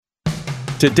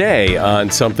Today on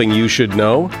Something You Should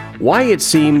Know, why it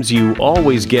seems you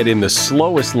always get in the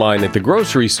slowest line at the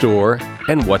grocery store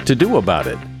and what to do about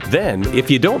it. Then, if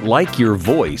you don't like your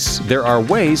voice, there are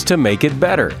ways to make it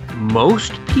better.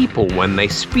 Most people, when they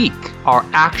speak, are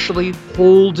actually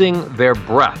holding their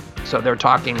breath. So they're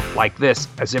talking like this,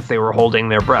 as if they were holding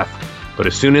their breath. But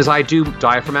as soon as I do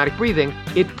diaphragmatic breathing,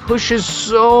 it pushes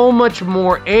so much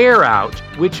more air out,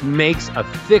 which makes a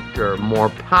thicker, more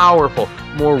powerful,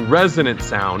 more resonant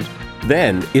sound.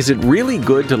 Then, is it really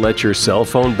good to let your cell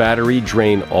phone battery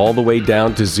drain all the way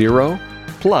down to zero?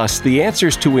 Plus, the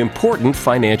answers to important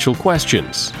financial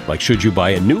questions, like should you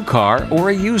buy a new car or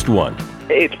a used one?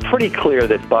 It's pretty clear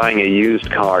that buying a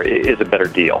used car is a better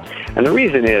deal. And the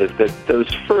reason is that those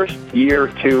first year or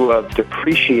two of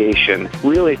depreciation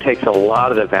really takes a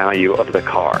lot of the value of the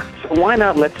car. So why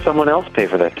not let someone else pay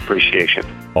for that depreciation?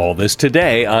 All this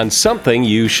today on Something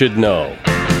You Should Know.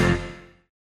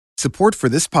 Support for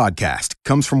this podcast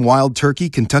comes from Wild Turkey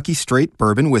Kentucky Straight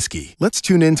Bourbon Whiskey. Let's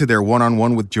tune in to their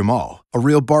one-on-one with Jamal, a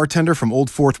real bartender from Old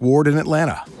Fourth Ward in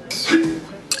Atlanta.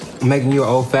 I'm making you an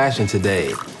old-fashioned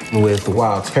today with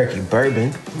Wild Turkey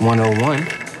Bourbon 101.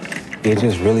 It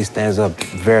just really stands up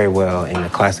very well in a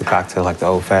classic cocktail like the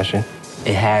old-fashioned.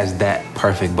 It has that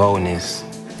perfect boldness.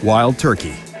 Wild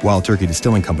Turkey. Wild Turkey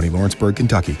Distilling Company, Lawrenceburg,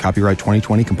 Kentucky. Copyright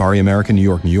 2020, Campari American, New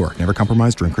York, New York. Never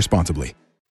compromise, drink responsibly.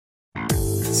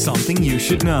 Something you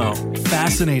should know.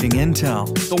 Fascinating intel,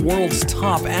 the world's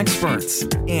top experts,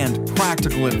 and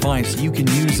practical advice you can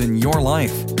use in your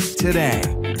life. Today,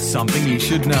 Something You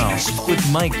Should Know with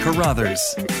Mike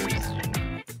Carruthers.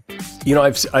 You know,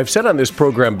 I've said on this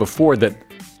program before that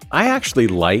I actually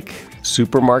like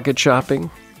supermarket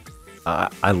shopping.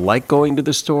 I like going to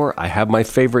the store. I have my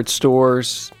favorite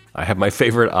stores. I have my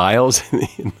favorite aisles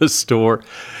in the store.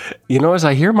 You know, as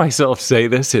I hear myself say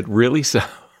this, it really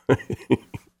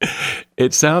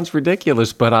it sounds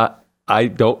ridiculous, but I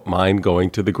don't mind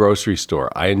going to the grocery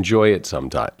store. I enjoy it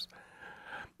sometimes.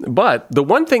 But the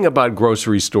one thing about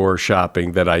grocery store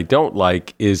shopping that I don't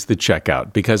like is the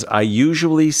checkout, because I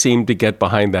usually seem to get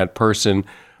behind that person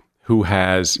who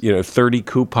has, 30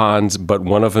 coupons, but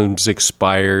one of them's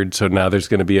expired, so now there's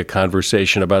going to be a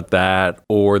conversation about that.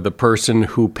 Or the person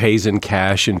who pays in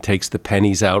cash and takes the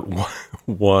pennies out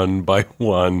one by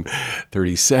one,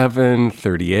 37,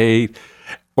 38.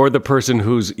 Or the person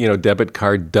whose, debit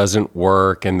card doesn't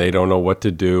work and they don't know what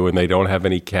to do and they don't have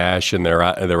any cash and their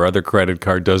other credit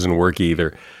card doesn't work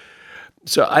either.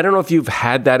 So I don't know if you've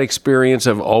had that experience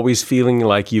of always feeling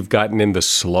like you've gotten in the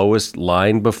slowest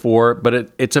line before,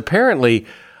 but it's apparently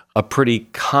a pretty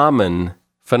common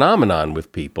phenomenon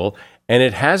with people, and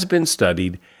it has been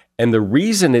studied. And the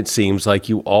reason it seems like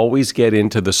you always get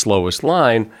into the slowest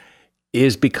line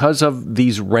is because of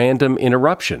these random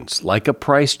interruptions, like a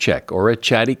price check or a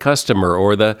chatty customer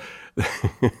or the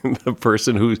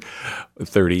person who's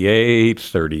 38,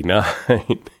 39,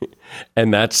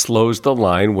 and that slows the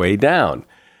line way down.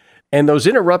 And those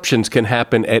interruptions can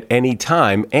happen at any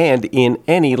time and in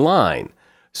any line.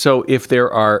 So if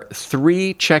there are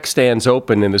 3 check stands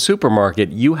open in the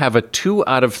supermarket, you have a 2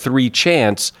 out of 3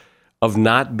 chance of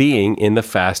not being in the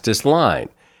fastest line.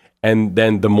 And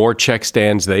then the more check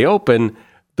stands they open,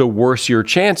 the worse your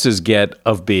chances get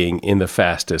of being in the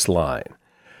fastest line.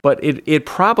 But it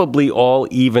probably all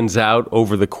evens out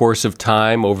over the course of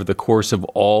time, over the course of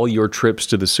all your trips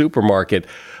to the supermarket.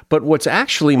 But what's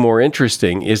actually more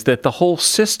interesting is that the whole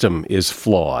system is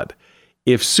flawed.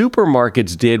 If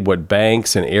supermarkets did what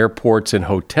banks and airports and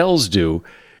hotels do,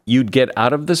 you'd get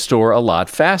out of the store a lot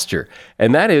faster.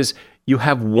 And that is, you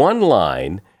have one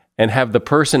line and have the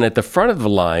person at the front of the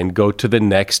line go to the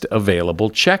next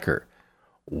available checker.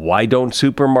 Why don't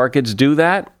supermarkets do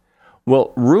that?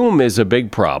 Well, room is a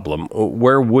big problem.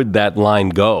 Where would that line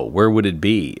go? Where would it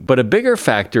be? But a bigger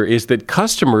factor is that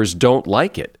customers don't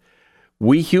like it.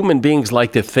 We human beings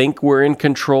like to think we're in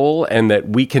control and that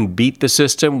we can beat the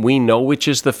system. We know which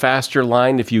is the faster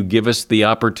line if you give us the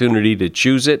opportunity to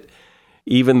choose it,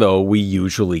 even though we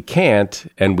usually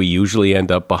can't, and we usually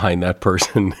end up behind that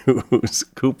person whose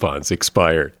coupon's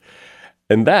expired.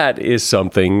 And that is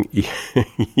something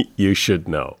you should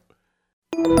know.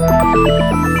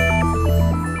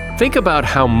 Think about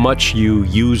how much you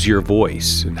use your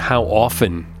voice and how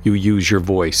often you use your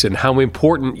voice and how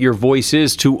important your voice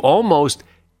is to almost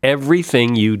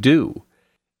everything you do.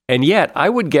 And yet, I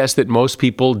would guess that most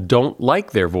people don't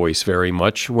like their voice very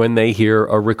much when they hear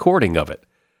a recording of it.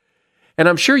 And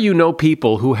I'm sure you know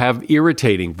people who have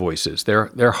irritating voices.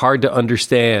 They're hard to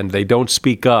understand. They don't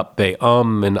speak up. They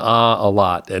and ah a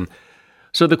lot. And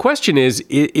So the question is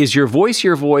your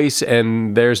voice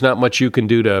and there's not much you can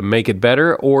do to make it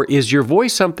better? Or is your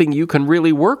voice something you can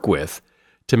really work with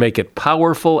to make it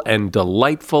powerful and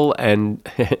delightful and,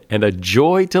 and a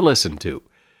joy to listen to?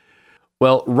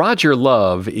 Well, Roger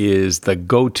Love is the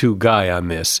go-to guy on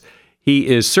this. He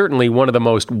is certainly one of the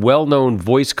most well-known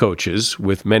voice coaches,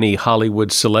 with many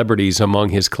Hollywood celebrities among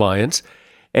his clients,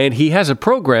 and he has a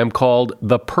program called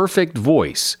The Perfect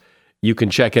Voice. You can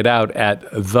check it out at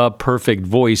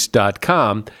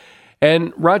theperfectvoice.com.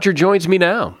 And Roger joins me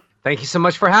now. Thank you so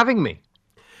much for having me.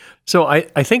 So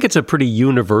I think it's a pretty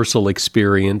universal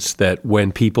experience that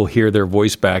when people hear their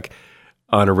voice back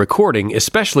on a recording,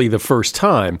 especially the first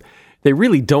time, they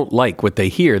really don't like what they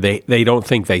hear. They don't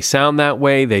think they sound that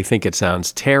way. They think it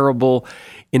sounds terrible.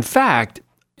 In fact,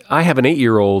 I have an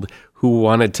 8-year-old who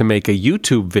wanted to make a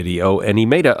YouTube video, and he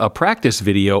made a practice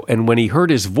video, and when he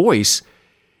heard his voice,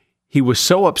 he was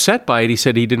so upset by it, he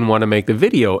said he didn't want to make the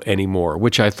video anymore,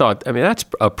 which I thought, that's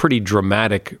a pretty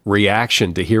dramatic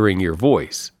reaction to hearing your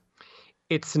voice.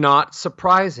 It's not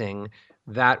surprising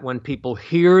that when people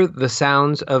hear the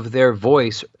sounds of their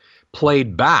voice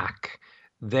played back,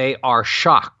 they are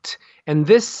shocked. And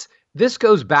this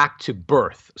goes back to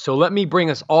birth. So let me bring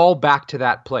us all back to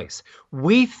that place.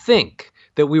 We think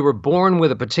that we were born with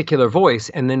a particular voice,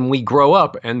 and then we grow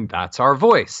up, and that's our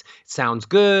voice. It sounds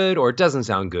good, or it doesn't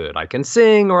sound good. I can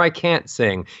sing, or I can't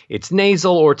sing. It's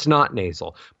nasal, or it's not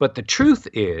nasal. But the truth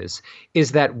is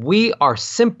that we are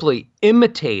simply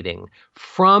imitating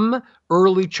from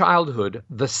early childhood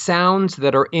the sounds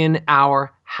that are in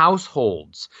our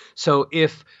households. So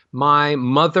if my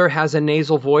mother has a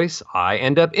nasal voice, I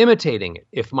end up imitating it.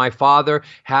 If my father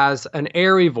has an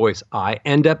airy voice, I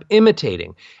end up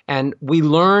imitating. And we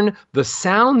learn the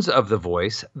sounds of the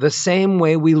voice the same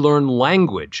way we learn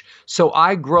language. So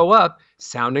I grow up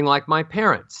sounding like my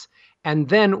parents. And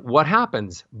then what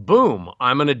happens? Boom,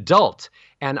 I'm an adult.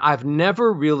 And I've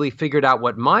never really figured out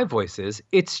what my voice is.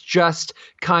 It's just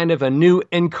kind of a new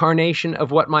incarnation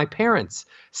of what my parents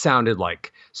sounded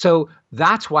like. So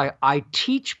that's why I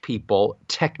teach people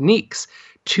techniques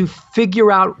to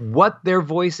figure out what their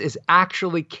voice is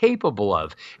actually capable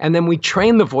of. And then we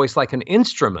train the voice like an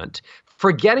instrument,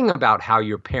 forgetting about how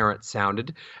your parents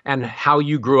sounded and how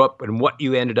you grew up and what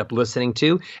you ended up listening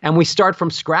to. And we start from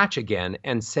scratch again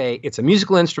and say it's a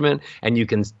musical instrument, and you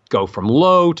can go from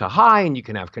low to high, and you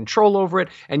can have control over it,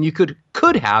 and you could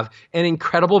have an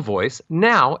incredible voice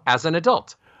now as an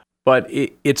adult. But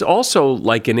it's also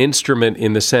like an instrument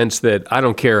in the sense that I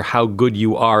don't care how good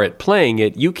you are at playing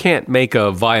it, you can't make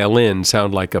a violin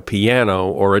sound like a piano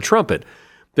or a trumpet.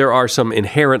 There are some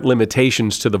inherent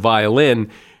limitations to the violin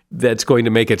that's going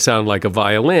to make it sound like a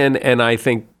violin, and I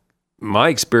think my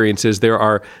experience is there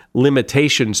are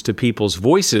limitations to people's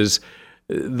voices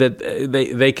that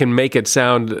they can make it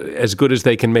sound as good as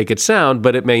they can make it sound,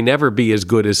 but it may never be as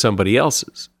good as somebody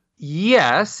else's.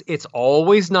 Yes, it's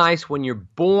always nice when you're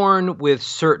born with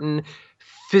certain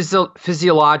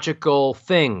physiological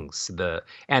things.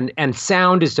 And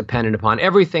sound is dependent upon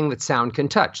everything that sound can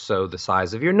touch. So the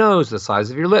size of your nose, the size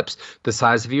of your lips, the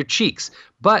size of your cheeks.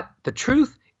 But the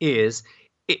truth is,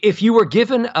 if you were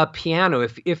given a piano,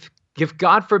 if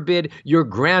God forbid your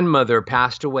grandmother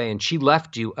passed away and she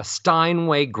left you a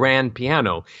Steinway grand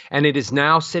piano and it is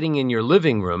now sitting in your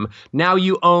living room, now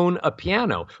you own a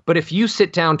piano. But if you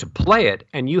sit down to play it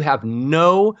and you have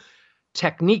no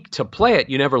technique to play it,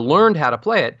 you never learned how to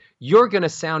play it, you're going to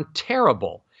sound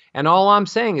terrible. And all I'm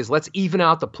saying is let's even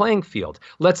out the playing field.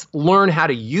 Let's learn how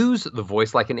to use the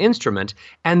voice like an instrument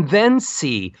and then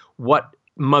see what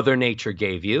Mother Nature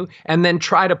gave you, and then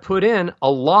try to put in a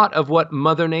lot of what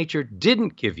Mother Nature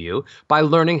didn't give you by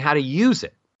learning how to use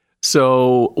it.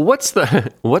 So what's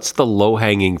the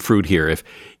low-hanging fruit here?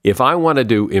 If I wanted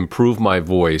to improve my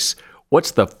voice,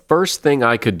 what's the first thing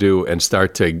I could do and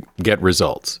start to get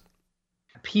results?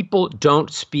 People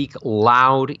don't speak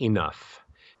loud enough.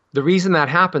 The reason that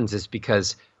happens is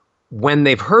because when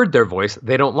they've heard their voice,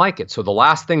 they don't like it. So the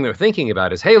last thing they're thinking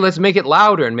about is, hey, let's make it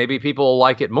louder and maybe people will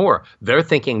like it more. They're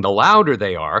thinking the louder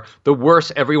they are, the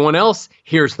worse everyone else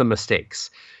hears the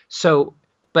mistakes. So,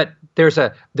 but there's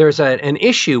an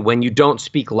issue when you don't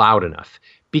speak loud enough,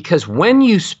 because when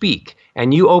you speak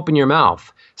and you open your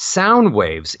mouth, sound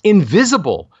waves,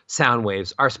 invisible sound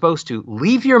waves, are supposed to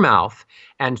leave your mouth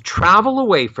and travel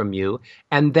away from you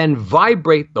and then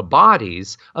vibrate the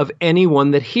bodies of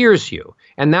anyone that hears you.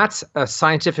 And that's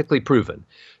scientifically proven.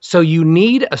 So you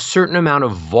need a certain amount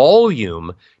of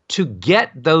volume to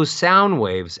get those sound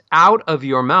waves out of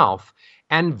your mouth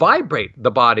and vibrate the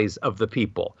bodies of the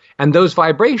people. And those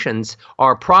vibrations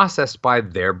are processed by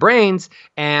their brains,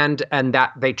 and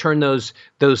that they turn those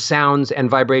sounds and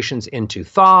vibrations into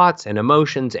thoughts and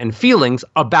emotions and feelings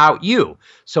about you.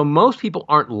 So most people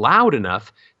aren't loud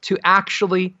enough to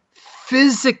actually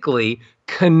physically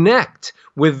connect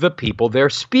with the people they're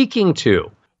speaking to.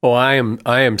 Oh, I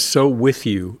am so with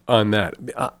you on that.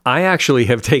 I actually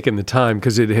have taken the time,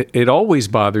 because it always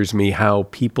bothers me how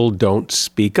people don't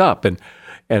speak up. And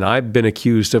I've been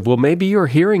accused of, well, maybe your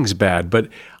hearing's bad. But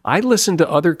I listen to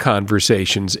other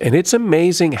conversations, and it's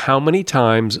amazing how many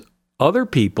times other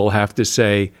people have to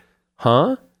say,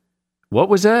 huh? What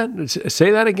was that?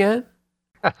 Say that again?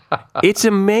 It's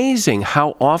amazing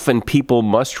how often people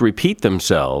must repeat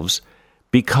themselves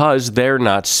because they're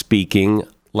not speaking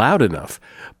loud enough.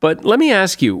 But let me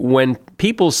ask you, when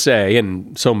people say,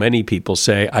 and so many people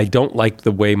say, I don't like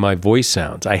the way my voice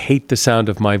sounds, I hate the sound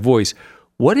of my voice,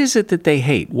 what is it that they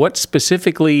hate? What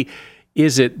specifically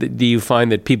is it that do you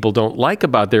find that people don't like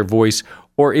about their voice,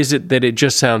 or is it that it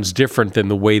just sounds different than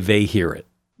the way they hear it?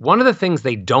 One of the things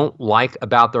they don't like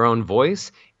about their own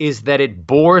voice is that it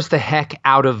bores the heck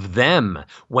out of them.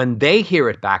 When they hear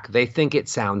it back, they think it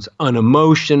sounds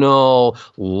unemotional,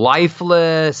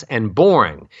 lifeless, and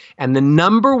boring. And the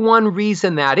number one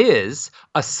reason that is,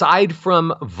 aside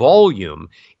from volume,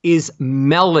 is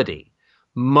melody.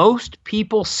 Most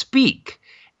people speak,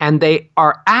 and they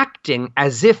are acting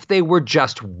as if they were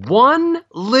just one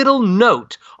little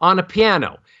note on a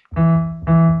piano.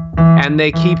 And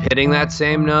they keep hitting that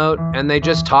same note, and they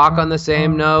just talk on the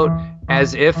same note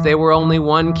as if they were only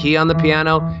one key on the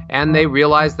piano, and they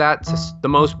realize that's the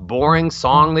most boring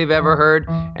song they've ever heard,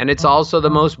 and it's also the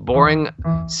most boring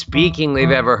speaking they've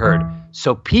ever heard.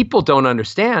 So people don't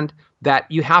understand that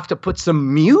you have to put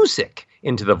some music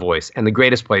into the voice, and the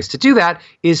greatest place to do that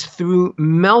is through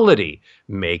melody,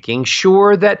 making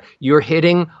sure that you're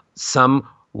hitting some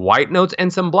white notes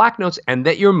and some black notes, and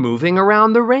that you're moving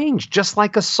around the range, just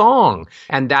like a song.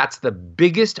 And that's the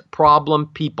biggest problem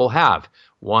people have.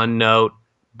 One note,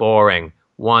 boring.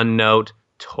 One note,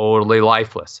 totally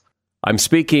lifeless. I'm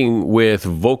speaking with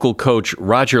vocal coach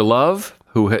Roger Love,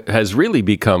 who has really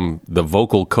become the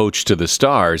vocal coach to the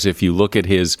stars. If you look at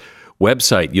his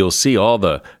website, you'll see all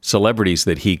the celebrities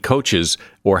that he coaches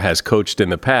or has coached in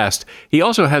the past. He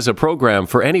also has a program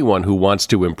for anyone who wants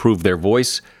to improve their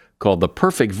voice called The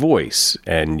Perfect Voice,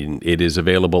 and it is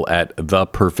available at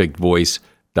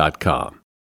theperfectvoice.com.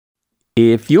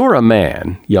 If you're a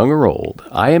man, young or old,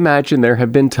 I imagine there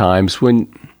have been times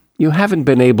when you haven't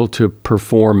been able to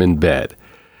perform in bed.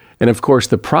 And of course,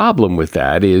 the problem with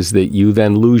that is that you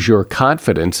then lose your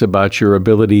confidence about your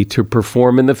ability to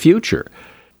perform in the future.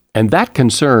 And that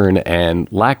concern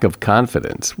and lack of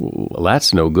confidence, well,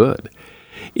 that's no good.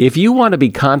 If you want to be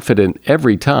confident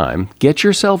every time, get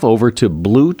yourself over to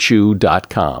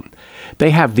BlueChew.com.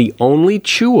 They have the only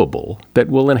chewable that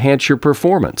will enhance your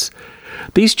performance.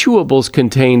 These chewables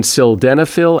contain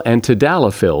sildenafil and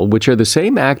tadalafil, which are the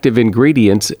same active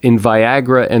ingredients in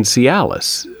Viagra and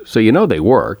Cialis, so you know they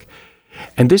work.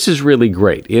 And this is really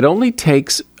great. It only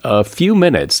takes a few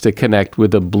minutes to connect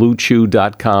with a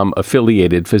BlueChew.com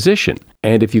affiliated physician.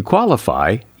 And if you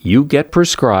qualify, you get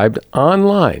prescribed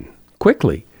online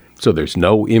quickly. So there's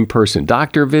no in-person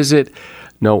doctor visit,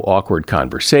 no awkward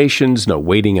conversations, no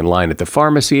waiting in line at the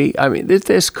pharmacy. I mean,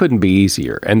 this couldn't be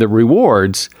easier. And the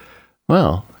rewards,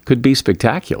 well, could be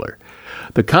spectacular.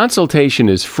 The consultation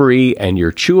is free, and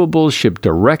your chewables ship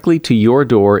directly to your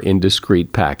door in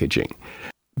discreet packaging.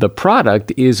 The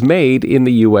product is made in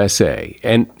the USA,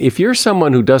 and if you're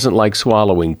someone who doesn't like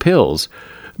swallowing pills,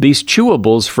 these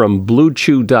chewables from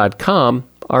BlueChew.com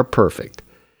are perfect.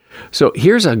 So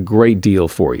here's a great deal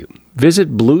for you.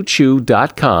 Visit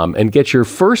BlueChew.com and get your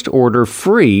first order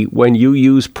free when you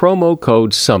use promo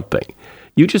code SOMETHING.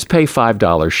 You just pay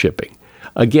 $5 shipping.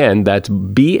 Again, that's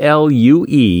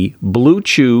BLUE,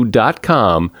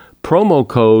 BlueChew.com, promo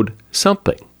code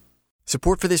SOMETHING.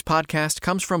 Support for this podcast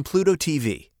comes from Pluto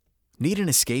TV. Need an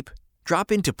escape?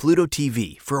 Drop into Pluto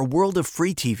TV for a world of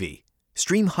free TV.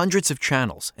 Stream hundreds of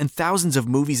channels and thousands of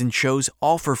movies and shows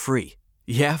all for free.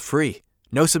 Yeah, free.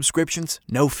 No subscriptions,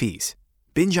 no fees.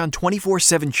 Binge on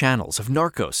 24/7 channels of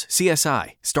Narcos,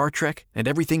 CSI, Star Trek, and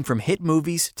everything from hit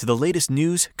movies to the latest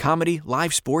news, comedy,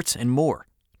 live sports, and more.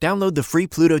 Download the free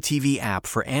Pluto TV app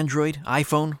for Android,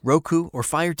 iPhone, Roku, or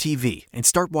Fire TV and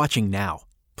start watching now.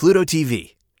 Pluto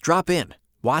TV. Drop in.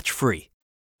 Watch free.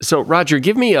 So, Roger,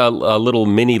 give me a little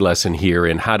mini lesson here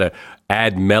in how to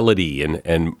add melody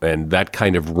and that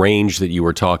kind of range that you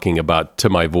were talking about to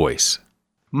my voice.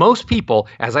 Most people,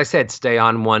 as I said, stay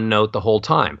on one note the whole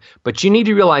time. But you need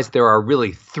to realize there are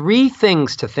really three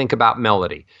things to think about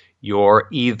melody. You're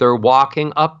either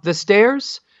walking up the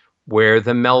stairs, where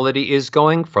the melody is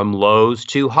going from lows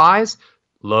to highs,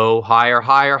 low, higher,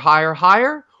 higher, higher,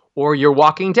 higher, or you're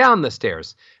walking down the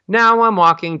stairs. Now I'm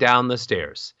walking down the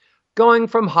stairs, going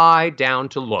from high down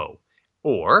to low,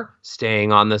 or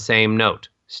staying on the same note,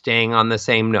 staying on the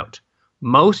same note.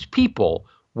 Most people,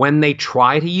 when they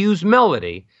try to use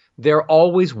melody, they're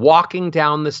always walking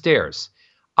down the stairs.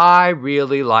 I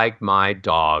really like my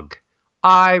dog.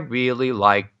 I really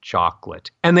like chocolate.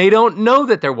 And they don't know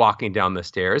that they're walking down the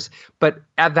stairs, but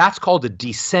that's called a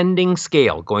descending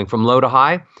scale, going from low to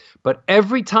high. But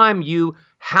every time you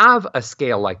have a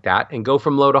scale like that and go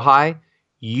from low to high,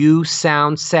 you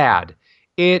sound sad.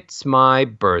 It's my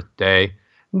birthday.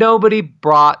 Nobody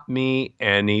brought me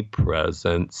any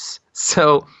presents.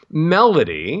 So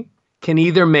melody can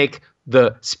either make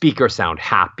the speaker sound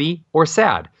happy or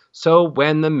sad. So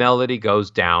when the melody goes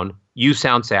down, you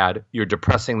sound sad, you're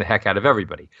depressing the heck out of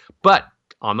everybody. But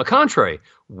on the contrary,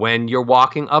 when you're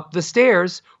walking up the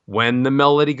stairs, when the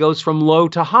melody goes from low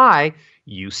to high,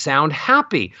 you sound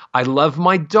happy. I love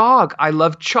my dog. I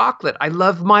love chocolate. I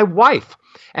love my wife.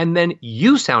 And then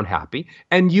you sound happy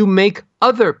and you make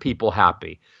other people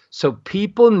happy. So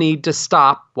people need to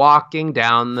stop walking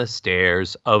down the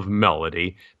stairs of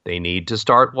melody. They need to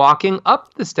start walking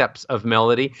up the steps of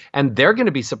melody, and they're going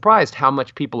to be surprised how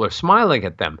much people are smiling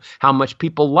at them, how much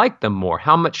people like them more,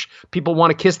 how much people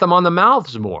want to kiss them on the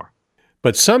mouths more.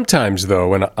 But sometimes,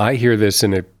 though, and I hear this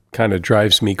and it kind of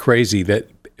drives me crazy, that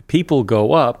people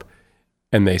go up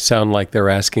and they sound like they're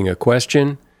asking a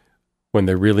question when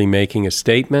they're really making a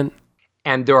statement.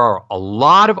 And there are a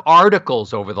lot of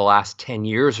articles over the last 10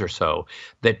 years or so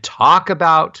that talk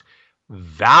about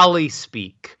valley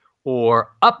speak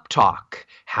or up talk,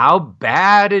 how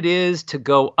bad it is to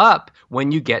go up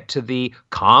when you get to the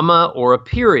comma or a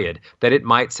period, that it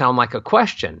might sound like a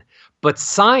question. But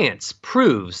science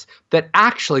proves that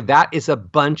actually that is a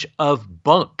bunch of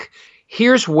bunk.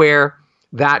 Here's where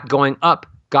that going up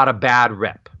got a bad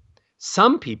rep.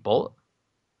 Some people,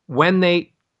 when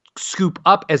they scoop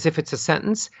up as if it's a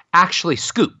sentence, actually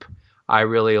scoop. I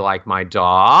really like my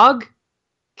dog.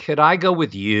 Could I go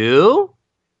with you?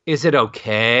 Is it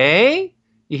okay?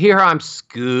 You hear how I'm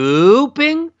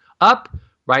scooping up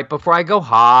right before I go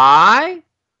high?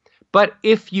 But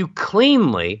if you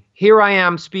cleanly, here I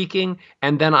am speaking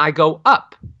and then I go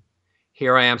up.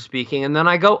 Here I am speaking and then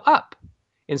I go up.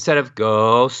 Instead of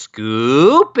go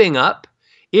scooping up,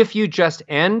 if you just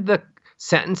end the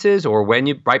sentences or when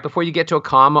you right before you get to a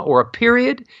comma or a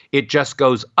period, it just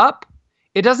goes up.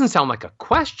 It doesn't sound like a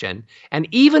question. And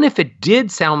even if it did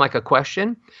sound like a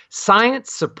question,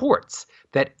 science supports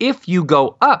that if you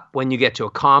go up when you get to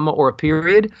a comma or a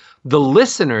period, the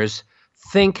listeners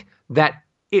think that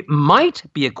it might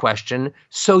be a question,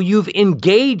 so you've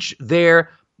engaged their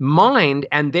mind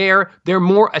and they're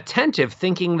more attentive,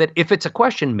 thinking that if it's a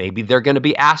question, maybe they're going to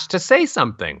be asked to say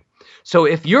something. So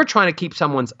if you're trying to keep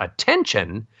someone's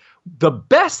attention, the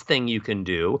best thing you can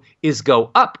do is go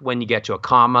up when you get to a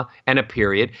comma and a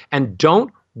period, and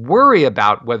don't worry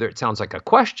about whether it sounds like a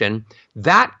question.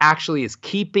 That actually is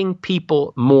keeping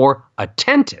people more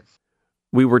attentive.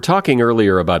 We were talking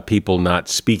earlier about people not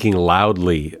speaking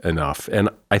loudly enough, and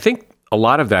I think a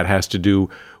lot of that has to do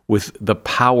with the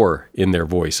power in their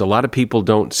voice. A lot of people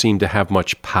don't seem to have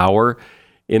much power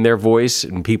in their voice,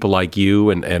 and people like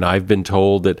you and I've been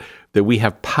told that we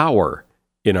have power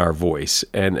in our voice.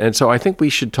 And so I think we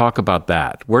should talk about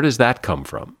that. Where does that come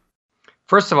from?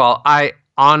 First of all, I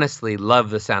honestly love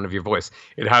the sound of your voice.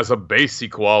 It has a bassy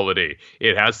quality.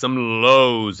 It has some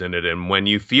lows in it. And when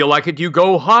you feel like it, you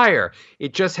go higher.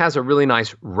 It just has a really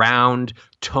nice round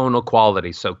tonal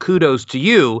quality. So kudos to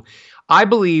you. I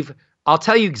believe, I'll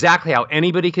tell you exactly how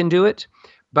anybody can do it.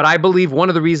 But I believe one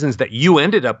of the reasons that you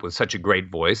ended up with such a great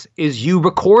voice is you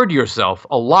record yourself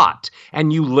a lot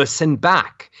and you listen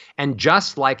back. And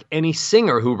just like any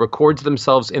singer who records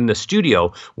themselves in the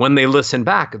studio, when they listen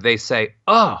back, they say,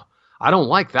 oh, I don't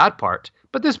like that part,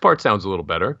 but this part sounds a little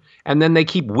better. And then they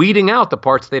keep weeding out the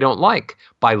parts they don't like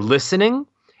by listening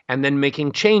and then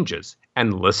making changes,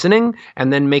 and listening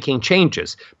and then making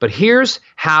changes. But here's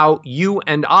how you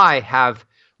and I have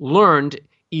learned,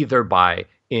 either by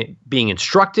being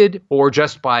instructed or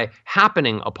just by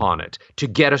happening upon it, to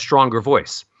get a stronger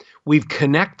voice. We've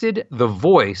connected the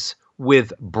voice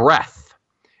with breath.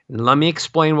 And let me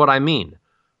explain what I mean.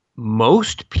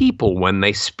 Most people, when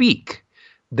they speak,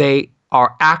 they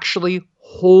are actually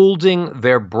holding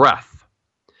their breath.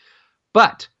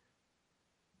 But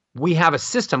we have a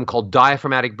system called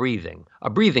diaphragmatic breathing, a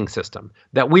breathing system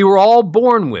that we were all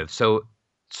born with. So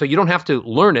you don't have to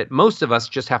learn it. Most of us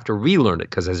just have to relearn it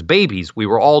because as babies, we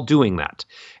were all doing that.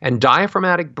 And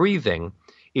diaphragmatic breathing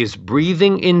is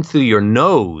breathing in through your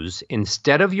nose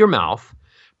instead of your mouth,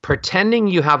 pretending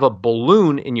you have a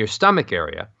balloon in your stomach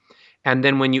area. And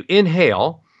then when you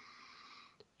inhale,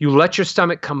 you let your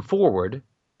stomach come forward,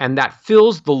 and that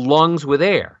fills the lungs with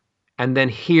air. And then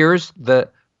here's the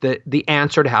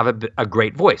answer to have a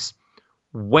great voice.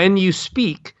 When you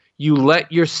speak, you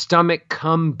let your stomach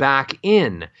come back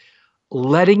in.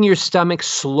 Letting your stomach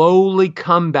slowly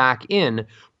come back in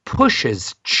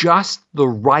pushes just the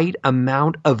right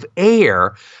amount of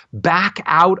air back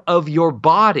out of your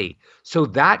body. So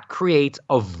that creates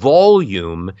a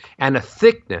volume and a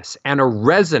thickness and a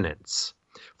resonance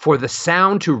for the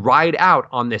sound to ride out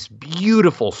on this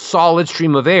beautiful solid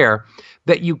stream of air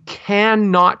that you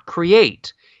cannot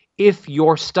create if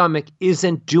your stomach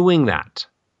isn't doing that.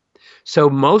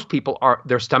 So most people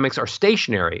their stomachs are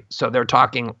stationary. So they're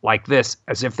talking like this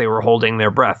as if they were holding their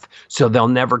breath. So they'll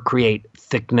never create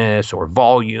thickness or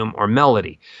volume or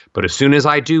melody. But as soon as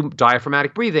I do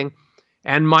diaphragmatic breathing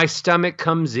and my stomach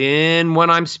comes in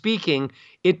when I'm speaking,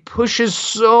 it pushes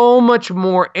so much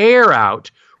more air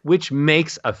out, which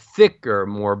makes a thicker,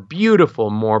 more beautiful,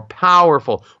 more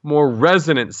powerful, more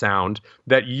resonant sound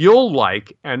that you'll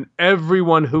like and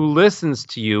everyone who listens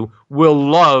to you will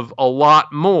love a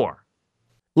lot more.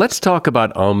 Let's talk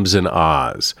about ums and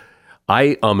ahs.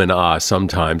 I and ah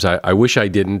sometimes. I wish I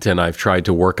didn't, and I've tried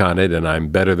to work on it, and I'm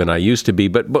better than I used to be.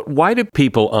 But why do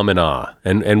people and ah?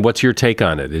 And what's your take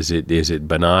on it? Is it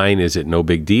benign? Is it no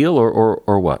big deal,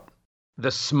 or what?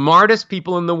 The smartest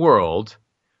people in the world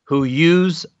who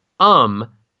use or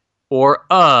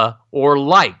or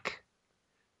like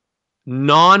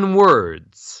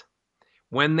non-words,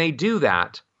 when they do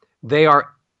that, they are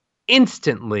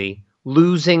instantly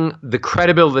losing the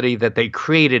credibility that they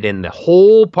created in the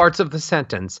whole parts of the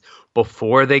sentence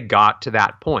before they got to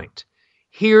that point.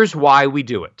 Here's why we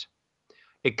do it.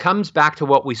 It comes back to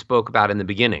what we spoke about in the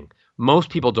beginning.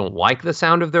 Most people don't like the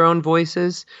sound of their own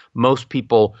voices. Most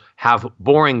people have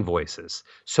boring voices.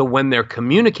 So when they're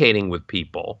communicating with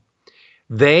people,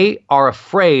 they are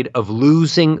afraid of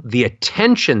losing the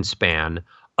attention span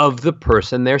of the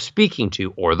person they're speaking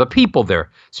to or the people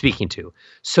they're speaking to.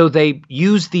 So they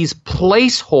use these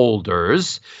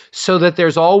placeholders so that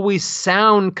there's always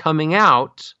sound coming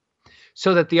out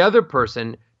so that the other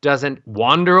person doesn't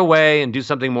wander away and do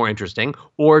something more interesting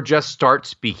or just start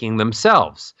speaking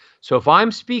themselves. So if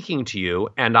I'm speaking to you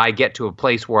and I get to a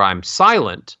place where I'm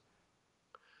silent,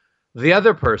 the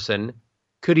other person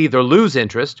could either lose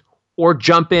interest or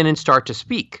jump in and start to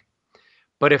speak.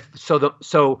 But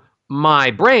so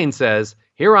my brain says,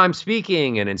 here I'm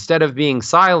speaking, and instead of being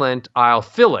silent, I'll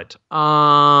fill it.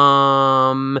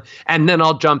 And then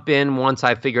I'll jump in once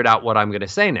I've figured out what I'm going to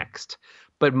say next.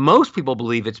 But most people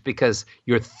believe it's because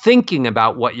you're thinking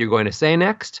about what you're going to say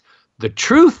next. The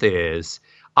truth is,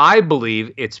 I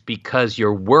believe it's because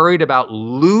you're worried about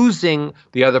losing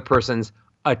the other person's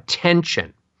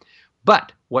attention.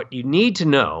 But what you need to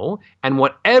know, and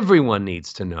what everyone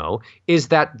needs to know, is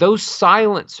that those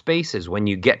silent spaces, when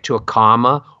you get to a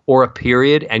comma or a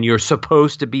period and you're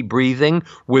supposed to be breathing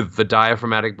with the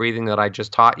diaphragmatic breathing that I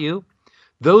just taught you,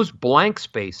 those blank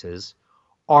spaces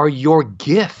are your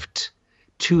gift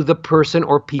to the person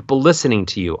or people listening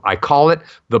to you. I call it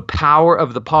the power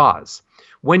of the pause.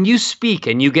 When you speak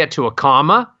and you get to a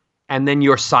comma and then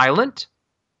you're silent,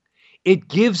 it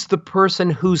gives the person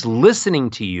who's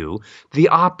listening to you the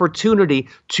opportunity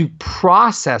to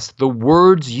process the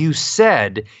words you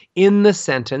said in the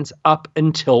sentence up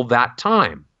until that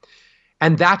time.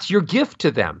 And that's your gift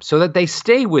to them so that they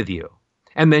stay with you.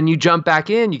 And then you jump back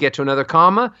in, you get to another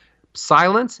comma,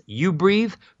 silence, you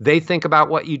breathe, they think about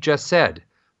what you just said.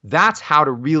 That's how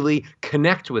to really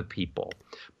connect with people.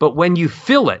 But when you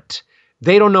fill it,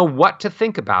 they don't know what to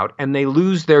think about and they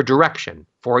lose their direction.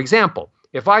 For example,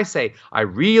 if I say, I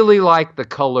really like the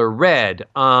color red,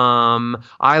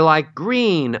 I like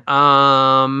green,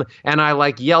 and I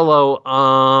like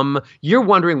yellow, you're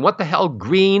wondering what the hell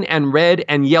green and red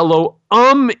and yellow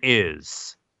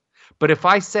is. But if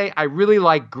I say, I really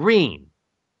like green,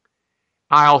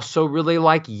 I also really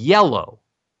like yellow.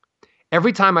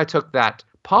 Every time I took that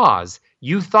pause,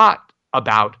 you thought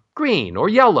about green or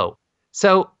yellow.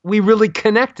 So we really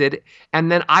connected, and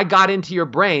then I got into your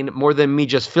brain more than me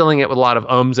just filling it with a lot of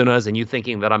ums and uhs and you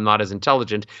thinking that I'm not as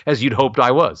intelligent as you'd hoped I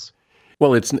was.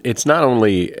 Well, it's not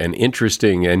only an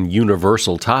interesting and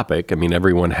universal topic. I mean,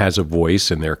 everyone has a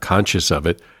voice and they're conscious of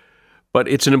it. But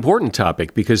it's an important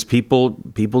topic because people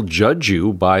judge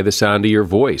you by the sound of your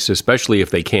voice, especially if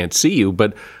they can't see you.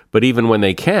 But even when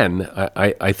they can,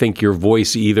 I think your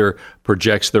voice either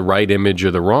projects the right image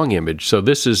or the wrong image. So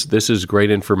this is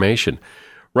great information.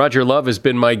 Roger Love has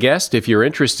been my guest. If you're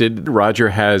interested, Roger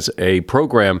has a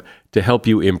program to help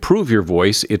you improve your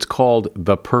voice. It's called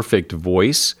The Perfect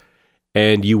Voice,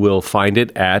 and you will find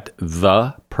it at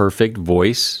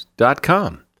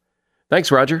theperfectvoice.com. Thanks,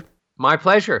 Roger. My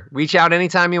pleasure. Reach out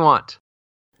anytime you want.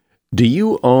 Do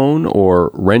you own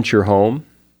or rent your home?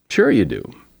 Sure you do.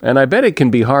 And I bet it can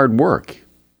be hard work.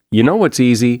 You know what's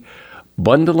easy?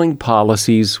 Bundling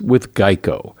policies with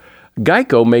Geico.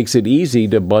 Geico makes it easy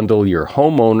to bundle your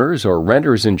homeowner's or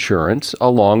renter's insurance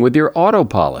along with your auto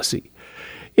policy.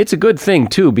 It's a good thing,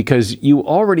 too, because you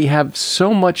already have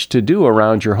so much to do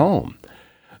around your home.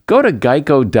 Go to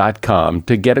geico.com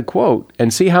to get a quote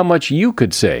and see how much you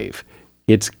could save.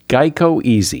 It's Geico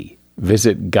Easy.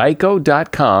 Visit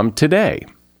geico.com today.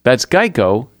 That's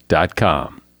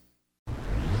geico.com.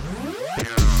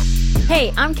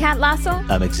 Hey, I'm Kat Lasso.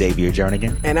 I'm Xavier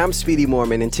Jernigan. And I'm Speedy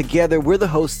Mormon. And together, we're the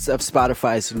hosts of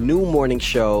Spotify's new morning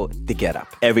show, The Get Up.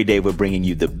 Every day, we're bringing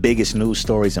you the biggest news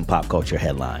stories and pop culture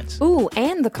headlines. Ooh,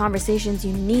 and the conversations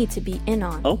you need to be in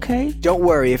on. Okay. Don't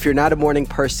worry, if you're not a morning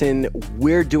person,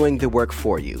 we're doing the work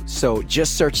for you. So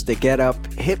just search The Get Up,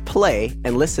 hit play,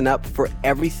 and listen up for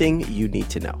everything you need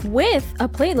to know. With a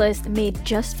playlist made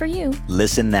just for you.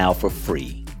 Listen now for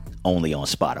free, only on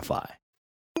Spotify.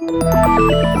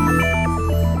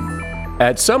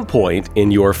 At some point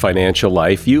in your financial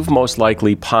life, you've most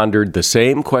likely pondered the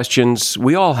same questions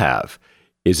we all have.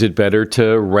 Is it better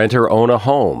to rent or own a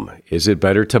home? Is it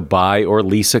better to buy or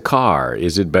lease a car?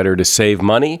 Is it better to save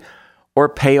money or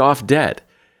pay off debt?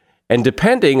 And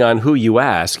depending on who you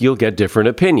ask, you'll get different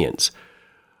opinions.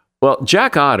 Well,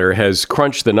 Jack Otter has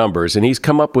crunched the numbers, and he's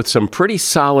come up with some pretty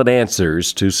solid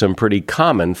answers to some pretty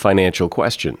common financial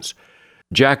questions.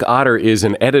 Jack Otter is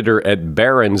an editor at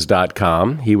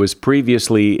Barron's.com. He was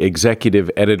previously executive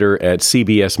editor at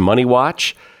CBS Money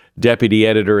Watch, deputy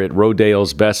editor at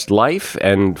Rodale's Best Life,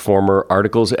 and former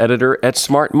articles editor at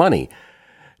Smart Money.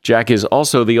 Jack is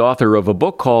also the author of a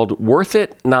book called Worth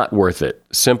It, Not Worth It: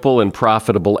 Simple and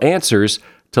Profitable Answers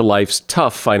to Life's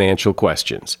Tough Financial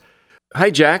Questions. Hi,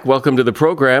 Jack. Welcome to the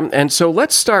program. And so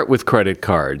let's start with credit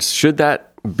cards. Should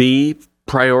that be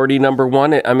priority number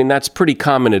one? I mean, that's pretty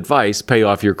common advice. Pay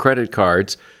off your credit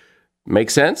cards. Make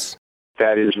sense?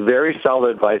 That is very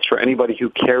solid advice for anybody who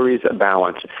carries a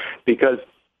balance, because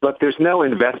look, there's no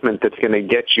investment that's going to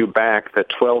get you back the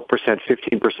 12%,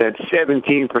 15%,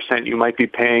 17% you might be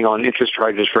paying on interest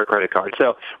charges for a credit card.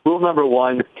 So rule number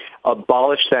one,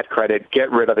 abolish that credit, get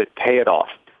rid of it, pay it off.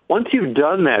 Once you've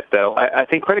done that, though, I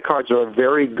think credit cards are a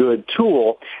very good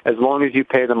tool as long as you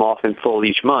pay them off in full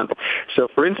each month. So,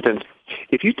 for instance,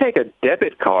 if you take a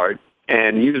debit card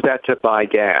and use that to buy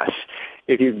gas,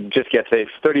 if you just get, say,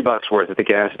 $30 worth at the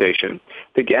gas station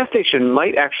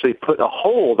might actually put a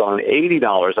hold on $80,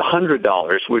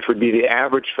 $100, which would be the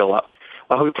average fill-up.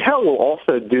 A hotel will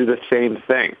also do the same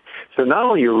thing. So not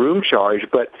only your room charge,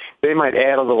 but they might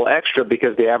add a little extra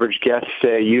because the average guest,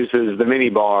 say, uses the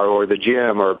minibar or the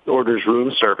gym or orders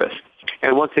room service.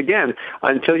 And once again,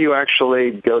 until you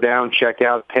actually go down, check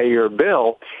out, pay your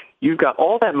bill, you've got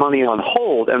all that money on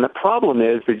hold. And the problem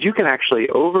is that you can actually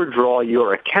overdraw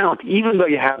your account even though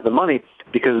you have the money,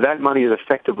 because that money is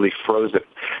effectively frozen.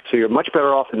 So you're much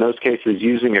better off in those cases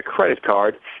using a credit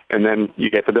card, and then you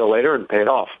get the bill later and pay it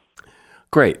off.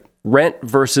 Great. Rent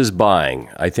versus buying.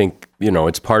 I think,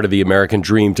 it's part of the American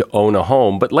dream to own a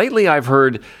home. But lately I've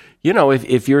heard,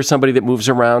 if you're somebody that moves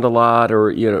around a lot or,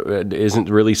 isn't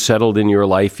really settled in your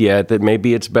life yet, that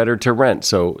maybe it's better to rent.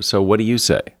 So what do you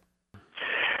say?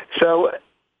 So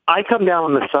I come down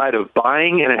on the side of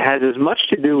buying, and it has as much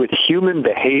to do with human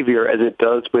behavior as it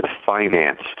does with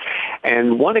finance.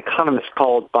 And one economist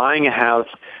called buying a house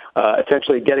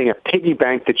essentially getting a piggy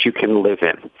bank that you can live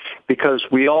in, because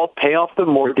we all pay off the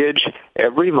mortgage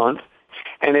every month,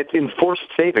 and it's enforced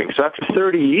savings. So after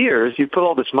 30 years, you put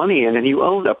all this money in, and you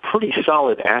own a pretty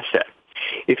solid asset.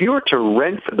 If you were to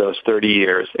rent for those 30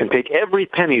 years and take every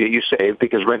penny that you save,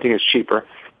 because renting is cheaper,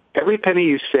 every penny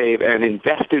you save and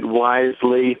invest it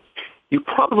wisely, you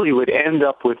probably would end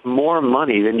up with more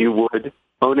money than you would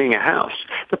owning a house.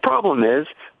 The problem is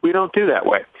we don't do that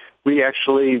way. We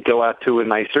actually go out to a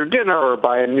nicer dinner or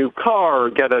buy a new car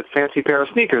or get a fancy pair of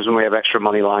sneakers when we have extra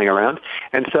money lying around.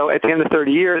 And so at the end of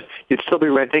 30 years, you'd still be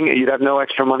renting. You'd have no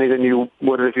extra money than you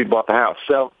would if you'd bought the house.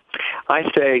 So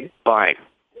I say buying.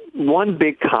 one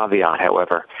big caveat,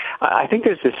 however. I think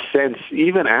there's this sense,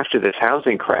 even after this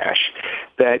housing crash,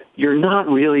 that you're not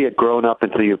really a grown-up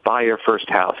until you buy your first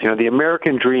house. The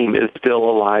American dream is still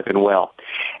alive and well.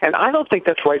 And I don't think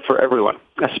that's right for everyone,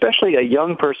 especially a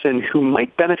young person who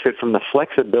might benefit from the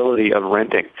flexibility of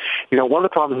renting. One of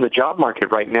the problems in the job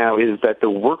market right now is that the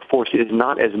workforce is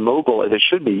not as mobile as it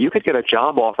should be. You could get a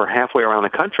job offer halfway around the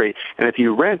country, and if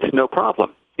you rent, no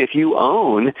problem. If you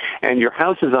own and your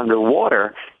house is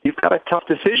underwater, you've got a tough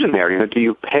decision there. Do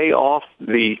you pay off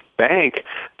the bank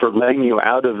for letting you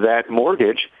out of that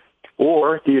mortgage,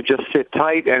 or do you just sit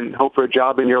tight and hope for a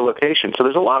job in your location? So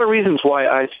there's a lot of reasons why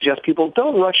I suggest people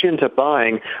don't rush into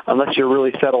buying unless you're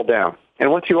really settled down. And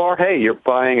once you are, hey, you're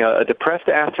buying a depressed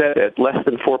asset at less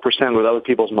than 4% with other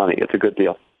people's money. It's a good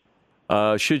deal.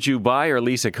 Should you buy or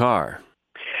lease a car?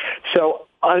 So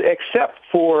except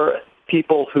for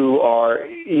people who are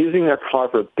using their car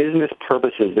for business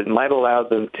purposes that might allow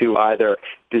them to either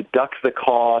deduct the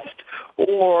cost,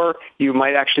 or you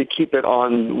might actually keep it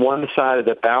on one side of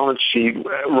the balance sheet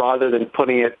rather than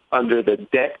putting it under the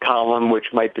debt column, which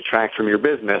might detract from your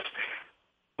business.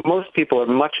 Most people are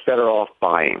much better off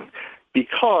buying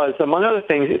because, among other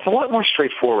things, it's a lot more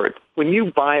straightforward. When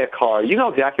you buy a car, you know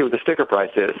exactly what the sticker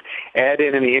price is. Add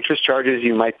in any interest charges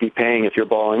you might be paying if you're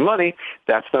borrowing money.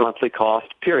 That's the monthly cost,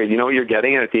 period. You know what you're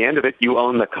getting, and at the end of it, you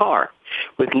own the car.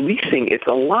 With leasing, it's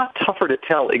a lot tougher to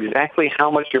tell exactly how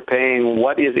much you're paying,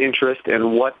 what is interest,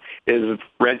 and what is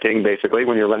renting, basically,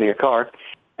 when you're renting a car.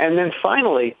 And then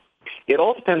finally, it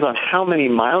all depends on how many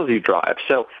miles you drive.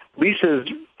 So leases,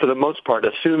 for the most part,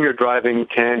 assume you're driving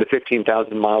 10 to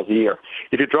 15,000 miles a year.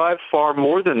 If you drive far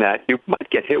more than that, you might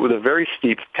get hit with a very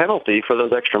steep penalty for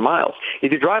those extra miles.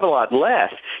 If you drive a lot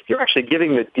less, you're actually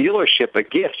giving the dealership a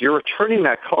gift. You're returning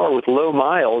that car with low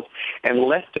miles and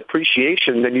less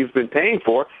depreciation than you've been paying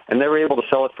for, and they're able to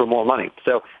sell it for more money.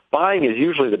 So buying is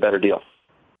usually the better deal.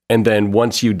 And then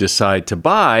once you decide to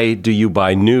buy, do you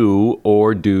buy new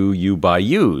or do you buy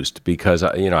used? Because,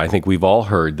 I think we've all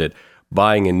heard that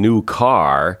buying a new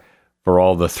car, for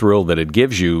all the thrill that it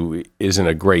gives you, isn't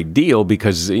a great deal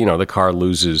because, the car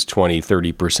loses 20,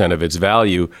 30% of its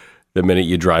value the minute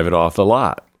you drive it off the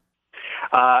lot.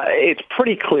 It's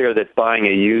pretty clear that buying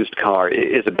a used car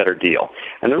is a better deal.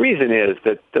 And the reason is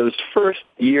that those first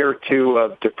year or two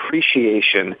of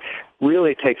depreciation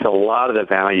really takes a lot of the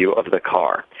value of the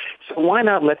car. So why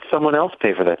not let someone else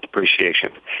pay for that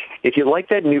depreciation? If you like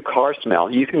that new car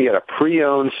smell, you can get a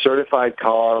pre-owned certified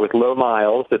car with low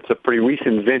miles that's a pretty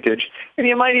recent vintage, and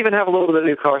you might even have a little bit of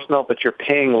new car smell, but you're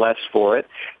paying less for it.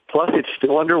 Plus, it's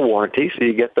still under warranty, so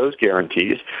you get those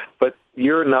guarantees, but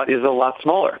your nut is a lot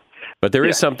smaller. But there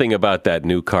is something about that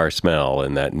new car smell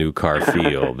and that new car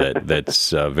feel that's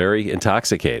very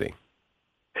intoxicating.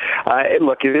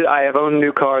 Look, I have owned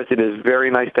new cars. It is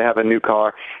very nice to have a new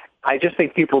car. I just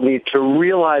think people need to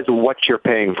realize what you're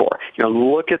paying for.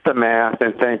 Look at the math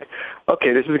and think,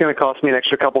 okay, this is going to cost me an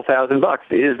extra couple $1,000.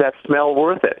 Is that smell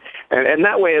worth it? And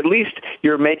that way, at least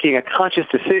you're making a conscious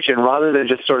decision rather than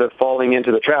just sort of falling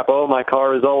into the trap. Oh, my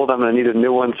car is old. I'm going to need a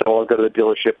new one, so I'll go to the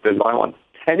dealership and buy one.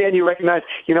 And then you recognize,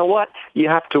 you know what? You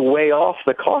have to weigh off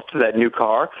the cost of that new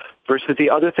car versus the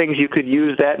other things you could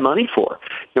use that money for.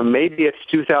 Maybe it's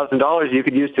 $2,000 you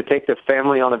could use to take the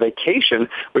family on a vacation,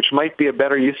 which might be a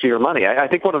better use of your money. I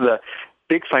think one of the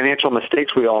big financial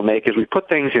mistakes we all make is we put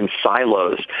things in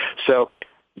silos. So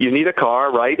you need a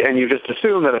car, right? And you just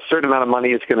assume that a certain amount of money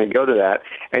is going to go to that.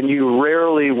 And you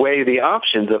rarely weigh the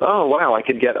options of, oh, wow, I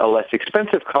could get a less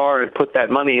expensive car and put that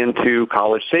money into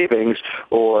college savings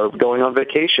or going on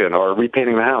vacation or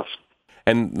repainting the house.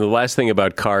 And the last thing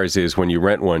about cars is when you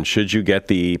rent one, should you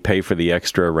pay for the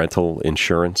extra rental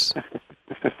insurance?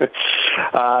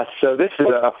 So this is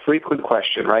a frequent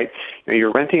question, right?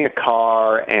 You're renting a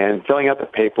car and filling out the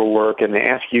paperwork, and they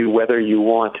ask you whether you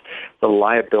want the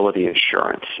liability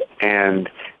insurance. And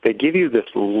they give you this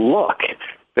look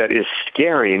that is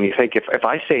scary, and you think, if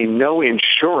I say no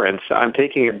insurance, I'm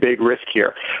taking a big risk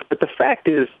here. But the fact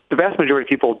is, the vast majority of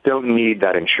people don't need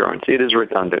that insurance. It is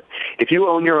redundant. If you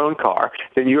own your own car,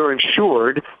 then you're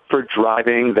insured for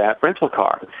driving that rental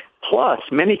car. Plus,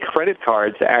 many credit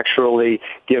cards actually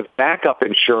give backup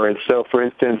insurance. So, for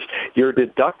instance, your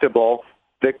deductible,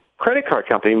 the credit card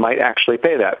company might actually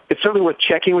pay that. It's certainly worth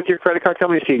checking with your credit card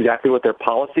company to see exactly what their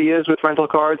policy is with rental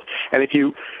cards. And if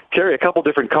you carry a couple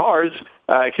different cards,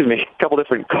 then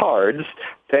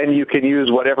you can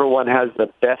use whatever one has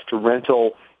the best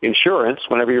rental insurance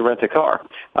whenever you rent a car.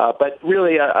 But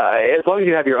really, as long as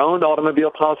you have your own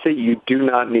automobile policy, you do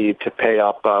not need to pay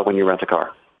up when you rent a car.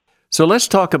 So let's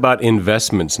talk about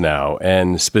investments now.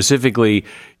 And specifically,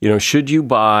 should you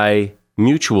buy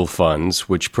mutual funds,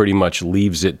 which pretty much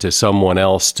leaves it to someone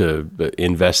else to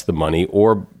invest the money,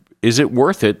 or is it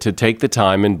worth it to take the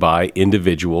time and buy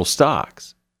individual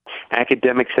stocks?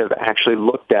 Academics have actually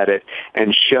looked at it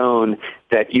and shown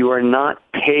that you are not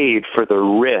paid for the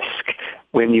risk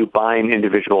when you buy an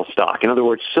individual stock. In other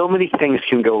words, so many things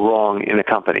can go wrong in a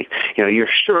company. You're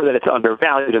sure that it's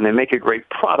undervalued and they make a great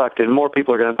product and more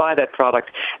people are going to buy that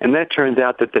product, and then it turns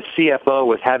out that the CFO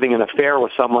was having an affair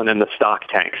with someone and the stock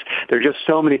tanks. There are just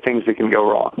so many things that can go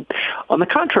wrong. On the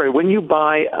contrary, when you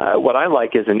buy what I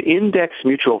like is an index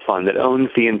mutual fund that owns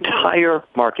the entire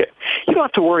market, you don't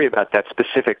have to worry about that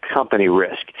specific company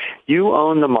risk. You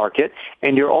own the market,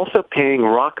 and you're also paying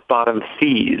rock bottom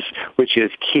fees, which is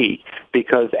key,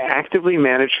 because actively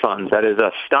managed funds, that is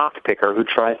a stock picker who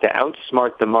tries to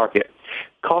outsmart the market,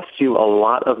 costs you a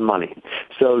lot of money.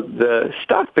 So the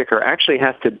stock picker actually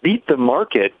has to beat the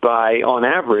market by, on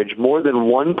average, more than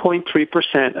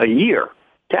 1.3% a year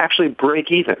to actually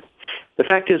break even. The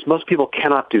fact is most people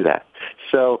cannot do that.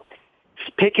 So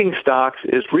picking stocks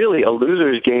is really a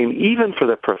loser's game even for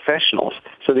the professionals.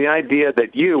 So the idea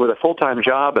that you, with a full-time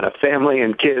job and a family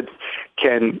and kids,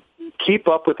 can keep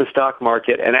up with the stock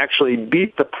market and actually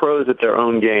beat the pros at their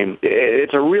own game,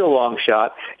 it's a real long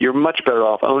shot. You're much better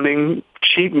off owning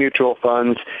cheap mutual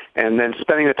funds and then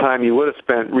spending the time you would have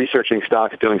spent researching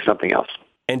stocks doing something else.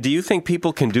 And do you think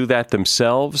people can do that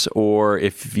themselves, or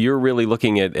if you're really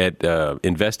looking at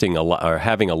investing a lot or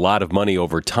having a lot of money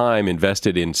over time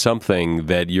invested in something,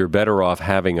 that you're better off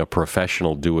having a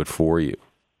professional do it for you?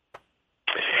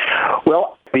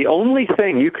 Well, the only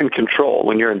thing you can control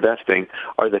when you're investing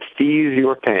are the fees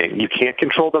you're paying. You can't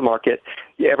control the market.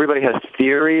 Everybody has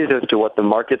theories as to what the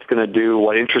market's going to do,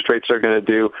 what interest rates are going to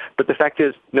do, but the fact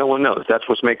is no one knows. That's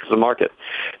what makes the market.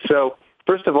 So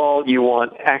first of all, you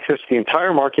want access to the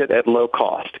entire market at low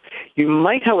cost. You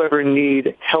might, however,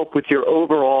 need help with your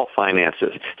overall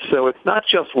finances. So it's not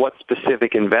just what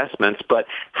specific investments, but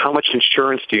how much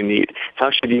insurance do you need? How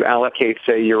should you allocate,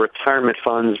 say, your retirement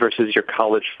funds versus your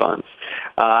college funds?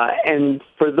 And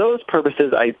for those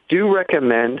purposes, I do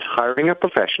recommend hiring a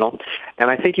professional, and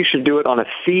I think you should do it on a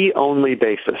fee-only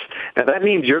basis. Now, that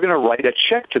means you're going to write a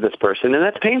check to this person, and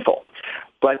that's painful.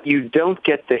 But you don't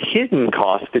get the hidden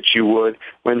cost that you would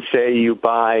when, say, you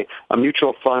buy a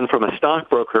mutual fund from a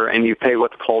stockbroker and you pay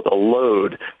what's called a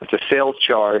load. It's a sales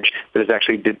charge that is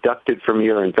actually deducted from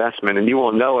your investment, and you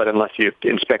won't know it unless you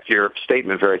inspect your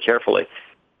statement very carefully.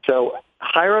 So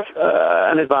hire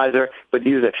an advisor, but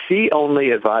use a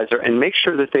fee-only advisor and make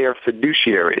sure that they are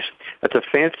fiduciaries. That's a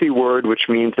fancy word which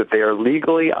means that they are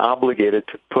legally obligated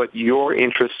to put your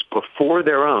interests before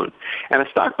their own. And a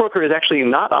stockbroker is actually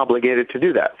not obligated to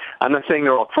do that. I'm not saying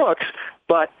they're all crooks,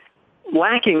 but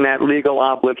lacking that legal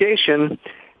obligation,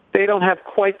 they don't have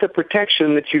quite the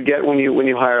protection that you get when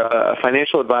you hire a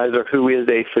financial advisor who is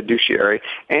a fiduciary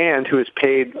and who is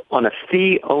paid on a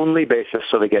fee-only basis,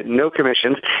 so they get no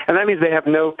commissions. And that means they have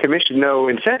no commission, no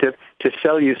incentive to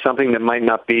sell you something that might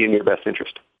not be in your best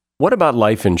interest. What about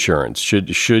life insurance?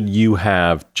 Should you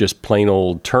have just plain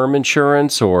old term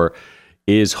insurance, or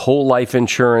is whole life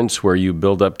insurance where you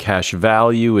build up cash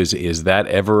value? Is that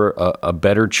ever a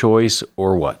better choice,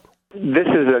 or what? This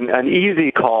is an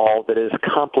easy call that is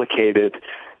complicated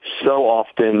so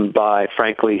often by,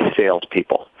 frankly,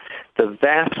 salespeople. The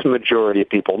vast majority of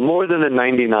people, more than the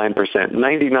 99%,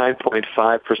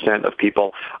 99.5% of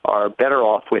people are better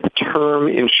off with term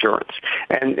insurance.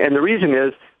 And the reason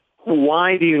is,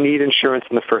 why do you need insurance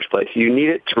in the first place? You need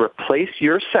it to replace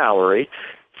your salary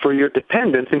for your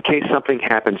dependents in case something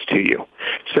happens to you.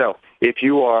 So if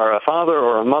you are a father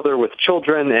or a mother with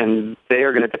children and they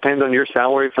are going to depend on your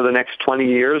salary for the next 20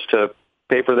 years to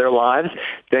pay for their lives,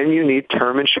 then you need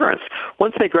term insurance.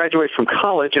 Once they graduate from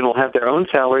college and will have their own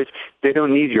salaries, they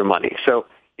don't need your money. So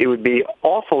it would be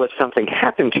awful if something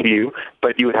happened to you,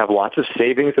 but you would have lots of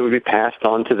savings that would be passed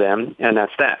on to them, and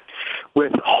that's that.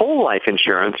 With whole life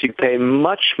insurance, you pay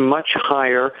much, much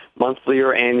higher monthly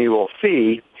or annual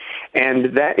fee,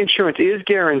 and that insurance is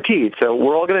guaranteed. So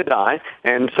we're all going to die,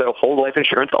 and so whole life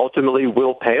insurance ultimately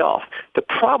will pay off. The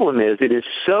problem is it is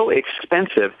so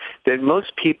expensive that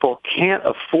most people can't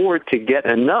afford to get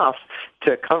enough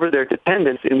to cover their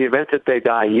dependents in the event that they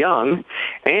die young,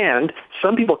 and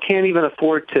some people can't even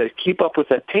afford to keep up with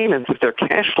that payments if their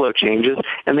cash flow changes,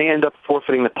 and they end up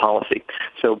forfeiting the policy.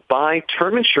 So buy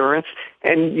term insurance,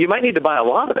 and you might need to buy a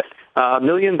lot of it. $1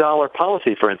 million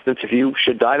policy, for instance, if you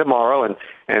should die tomorrow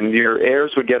and your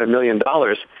heirs would get $1 million,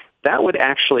 that would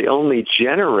actually only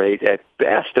generate at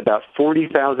best about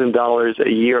 $40,000 a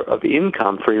year of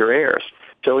income for your heirs.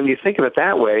 So when you think of it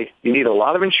that way, you need a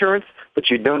lot of insurance, but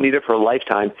you don't need it for a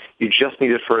lifetime. You just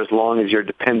need it for as long as your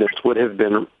dependents would have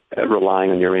been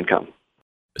relying on your income.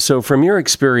 So from your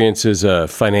experience as a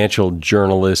financial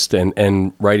journalist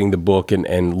and writing the book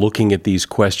and looking at these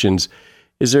questions,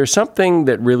 is there something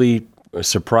that really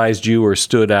surprised you or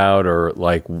stood out or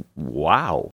like,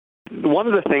 wow? One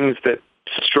of the things that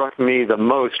struck me the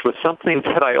most was something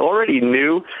that I already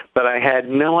knew, but I had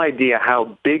no idea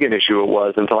how big an issue it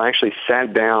was until I actually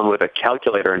sat down with a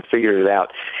calculator and figured it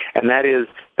out. And that is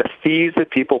the fees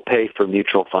that people pay for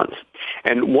mutual funds.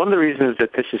 And one of the reasons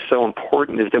that this is so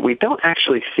important is that we don't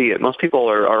actually see it. Most people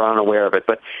are unaware of it.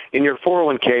 But in your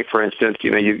 401k, for instance,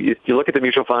 you look at the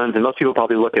mutual funds, and most people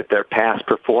probably look at their past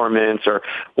performance or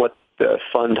what the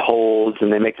fund holds,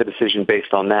 and they make the decision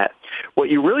based on that. What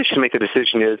you really should make the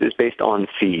decision is based on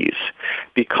fees,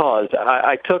 because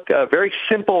I took a very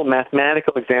simple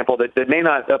mathematical example that may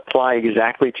not apply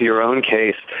exactly to your own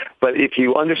case, but if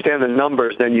you understand the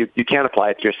numbers, then you can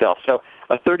apply it to yourself. So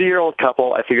a 30-year-old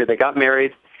couple, I figured they got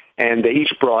married, and they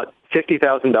each brought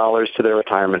 $50,000 to their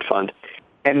retirement fund,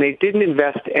 and they didn't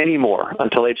invest any more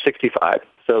until age 65.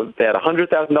 So they had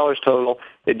 $100,000 total.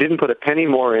 They didn't put a penny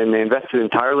more in. They invested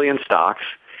entirely in stocks.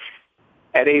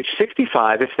 At age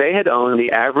 65, if they had owned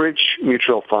the average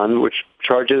mutual fund, which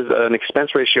charges an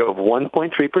expense ratio of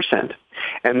 1.3%,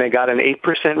 and they got an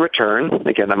 8% return,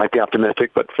 again, that might be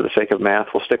optimistic, but for the sake of math,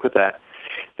 we'll stick with that,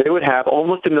 they would have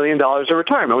almost $1 million of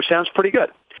retirement, which sounds pretty good.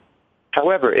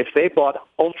 However, if they bought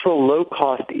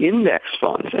ultra-low-cost index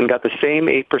funds and got the same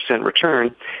 8%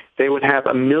 return, they would have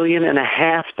 $1.5 million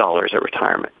at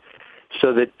retirement.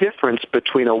 So the difference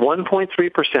between a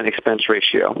 1.3% expense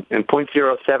ratio and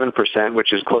 0.07%,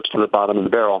 which is close to the bottom of the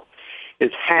barrel,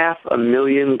 is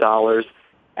 $500,000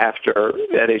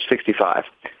 at age 65.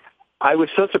 I was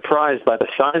so surprised by the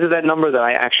size of that number that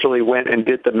I actually went and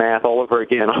did the math all over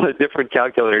again on a different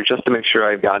calculator just to make sure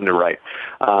I've gotten it right.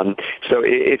 So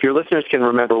if your listeners can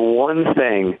remember one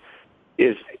thing,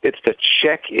 it's to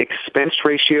check expense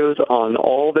ratios on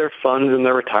all their funds in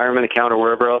their retirement account or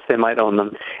wherever else they might own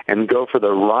them and go for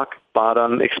the rock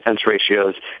bottom expense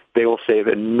ratios. They will save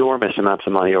enormous amounts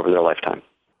of money over their lifetime.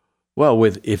 Well,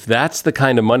 if that's the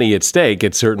kind of money at stake,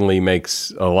 it certainly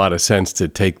makes a lot of sense to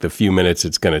take the few minutes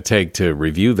it's going to take to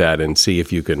review that and see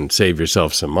if you can save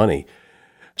yourself some money.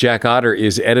 Jack Otter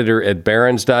is editor at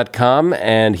Barron's.com,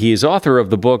 and he is author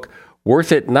of the book,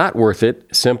 Worth It, Not Worth It,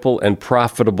 Simple and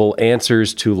Profitable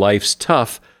Answers to Life's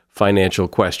Tough Financial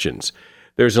Questions.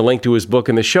 There's a link to his book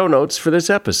in the show notes for this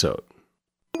episode.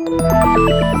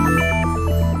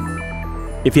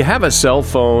 If you have a cell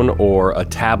phone or a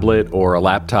tablet or a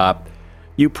laptop,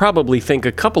 you probably think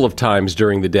a couple of times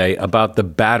during the day about the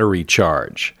battery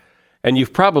charge. And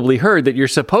you've probably heard that you're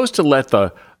supposed to let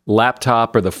the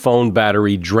laptop or the phone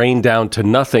battery drain down to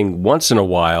nothing once in a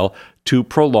while to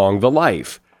prolong the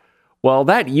life. While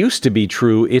that used to be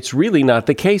true, it's really not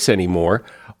the case anymore.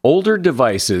 Older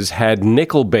devices had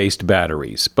nickel-based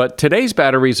batteries, but today's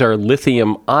batteries are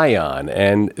lithium-ion,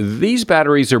 and these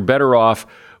batteries are better off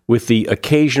with the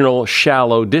occasional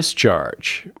shallow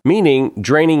discharge, meaning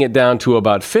draining it down to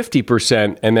about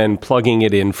 50% and then plugging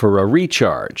it in for a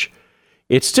recharge.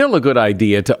 It's still a good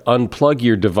idea to unplug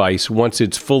your device once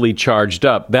it's fully charged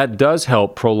up. That does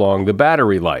help prolong the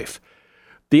battery life.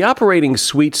 The operating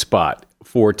sweet spot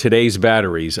for today's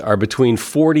batteries are between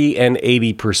 40 and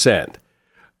 80%.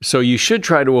 So you should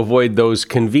try to avoid those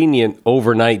convenient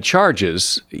overnight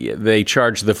charges. They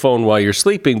charge the phone while you're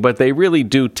sleeping, but they really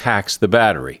do tax the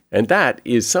battery. And that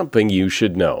is something you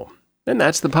should know. And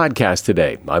that's the podcast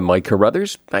today. I'm Mike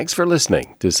Carruthers. Thanks for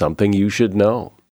listening to Something You Should Know.